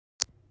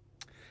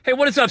Hey,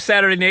 what is up,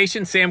 Saturday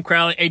Nation? Sam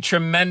Crowley. A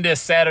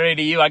tremendous Saturday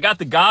to you. I got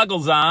the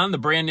goggles on, the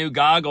brand new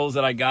goggles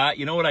that I got.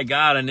 You know what I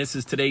got? And this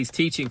is today's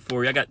teaching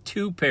for you. I got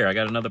two pair. I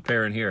got another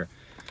pair in here.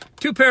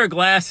 Two pair of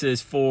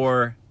glasses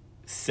for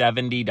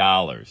 $70.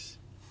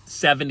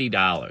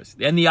 $70.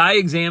 And the eye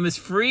exam is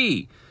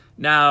free.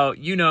 Now,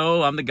 you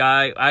know, I'm the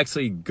guy. I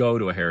actually go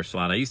to a hair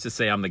salon. I used to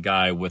say I'm the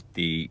guy with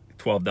the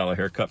 $12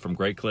 haircut from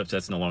Great Clips.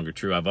 That's no longer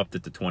true. I've upped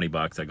it to 20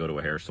 bucks. I go to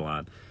a hair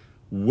salon.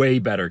 Way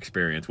better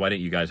experience. Why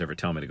didn't you guys ever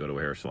tell me to go to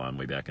a hair salon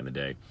way back in the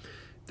day?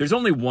 There's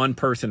only one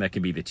person that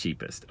can be the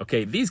cheapest.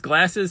 Okay, these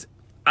glasses,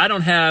 I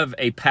don't have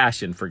a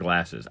passion for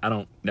glasses. I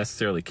don't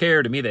necessarily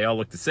care. To me, they all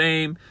look the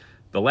same.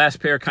 The last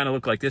pair kind of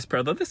look like this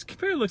pair, though this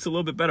pair looks a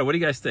little bit better. What do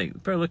you guys think? The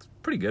pair looks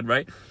pretty good,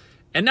 right?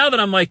 And now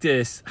that I'm like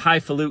this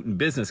highfalutin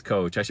business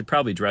coach, I should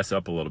probably dress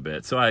up a little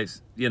bit. So I,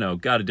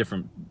 got a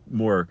different,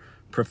 more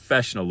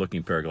professional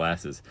looking pair of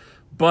glasses.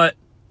 But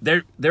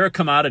they're a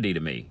commodity to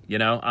me.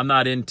 I'm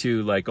not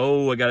into like,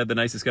 oh, I got the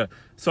nicest guy.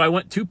 So I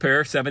went two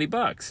pair, 70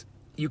 bucks.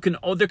 There can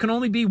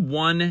only be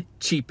one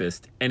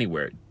cheapest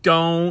anywhere.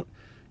 Don't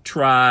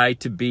try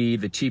to be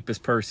the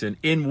cheapest person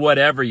in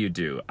whatever you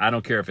do. I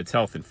don't care if it's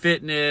health and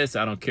fitness.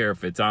 I don't care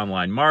if it's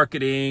online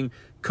marketing,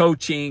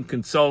 coaching,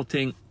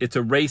 consulting. It's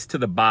a race to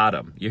the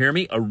bottom. You hear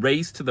me? A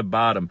race to the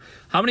bottom.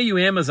 How many of you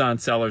Amazon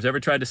sellers ever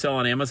tried to sell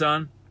on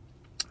Amazon?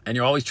 And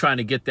you're always trying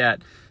to get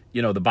that,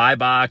 the buy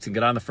box and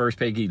get on the first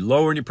page,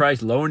 lowering your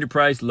price, lowering your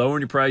price,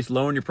 lowering your price,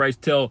 lowering your price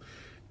till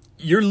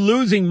you're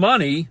losing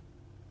money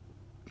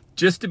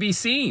just to be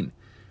seen.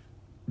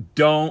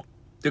 There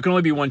can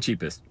only be one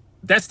cheapest.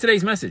 That's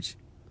today's message.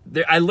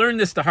 I learned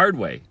this the hard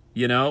way.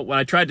 When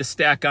I tried to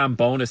stack on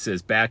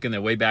bonuses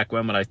way back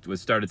when I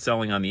started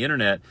selling on the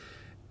internet,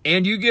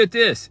 and you get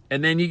this,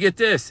 and then you get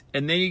this,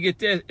 and then you get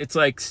this. It's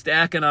like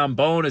stacking on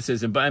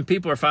bonuses, and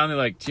people are finally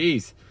like,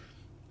 geez,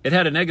 it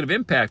had a negative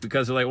impact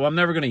because they're like, well, I'm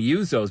never going to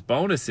use those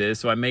bonuses,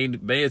 so I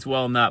may as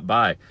well not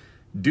buy.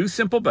 Do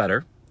simple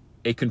better.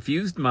 A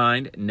confused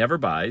mind never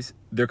buys.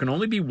 There can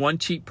only be one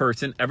cheap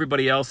person.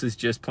 Everybody else is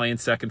just playing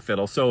second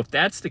fiddle. So if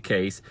that's the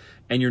case,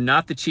 and you're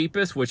not the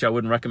cheapest, which I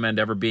wouldn't recommend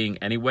ever being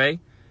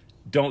anyway,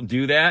 don't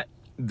do that.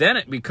 Then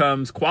it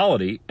becomes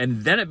quality,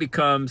 and then it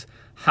becomes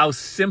how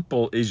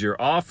simple is your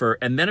offer,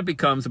 and then it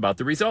becomes about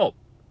the result.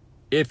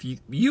 If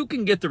you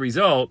can get the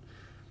result,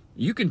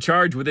 you can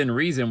charge within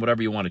reason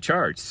whatever you want to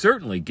charge.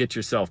 Certainly get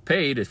yourself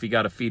paid if you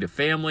got to feed a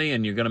family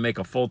and you're going to make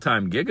a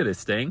full-time gig of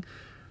this thing.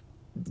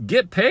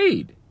 Get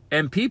paid.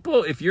 And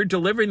people, if you're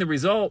delivering the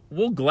result,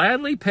 will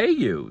gladly pay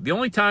you. The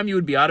only time you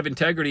would be out of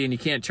integrity and you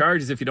can't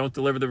charge is if you don't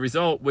deliver the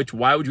result, which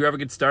why would you ever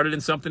get started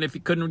in something if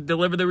you couldn't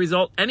deliver the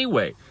result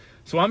anyway?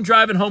 So I'm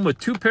driving home with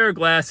two pair of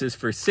glasses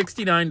for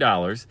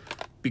 $69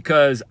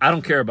 because I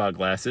don't care about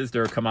glasses.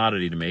 They're a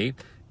commodity to me.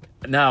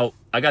 Now,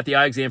 I got the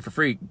eye exam for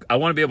free. I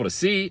want to be able to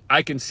see.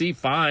 I can see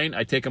fine.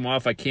 I take them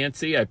off. I can't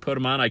see. I put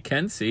them on. I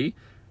can see.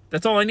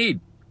 That's all I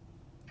need.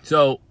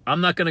 So I'm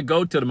not going to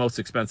go to the most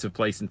expensive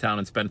place in town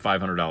and spend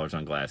 $500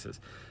 on glasses.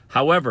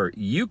 However,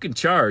 you can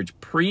charge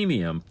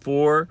premium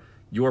for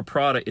your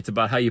product. It's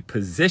about how you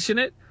position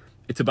it.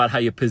 It's about how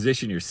you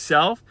position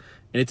yourself.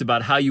 And it's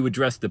about how you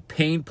address the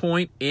pain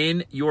point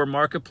in your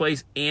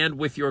marketplace and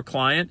with your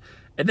client.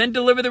 And then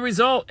deliver the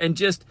result and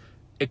just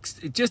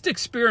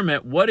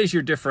experiment. What is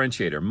your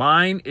differentiator?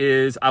 Mine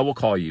is I will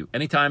call you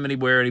anytime,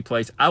 anywhere, any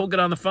place. I will get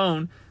on the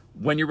phone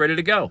when you're ready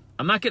to go.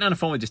 I'm not getting on the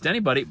phone with just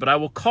anybody, but I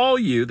will call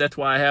you. That's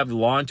why I have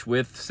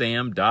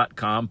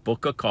launchwithsam.com.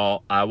 Book a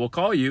call. I will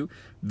call you.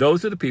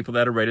 Those are the people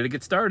that are ready to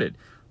get started.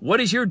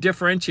 What is your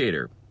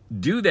differentiator?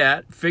 Do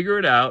that, figure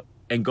it out,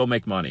 and go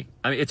make money.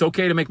 I mean, it's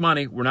okay to make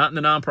money. We're not in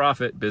the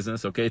nonprofit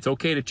business, okay? It's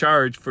okay to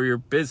charge for your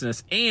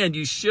business, and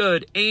you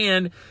should,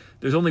 and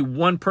there's only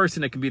one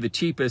person that can be the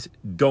cheapest.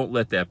 Don't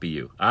let that be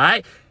you. All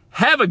right?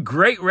 Have a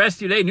great rest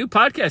of your day. New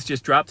podcast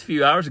just dropped a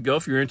few hours ago.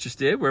 If you're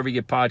interested, wherever you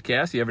get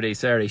podcasts, the Everyday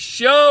Saturday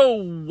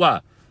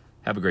Show.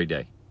 Have a great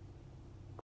day.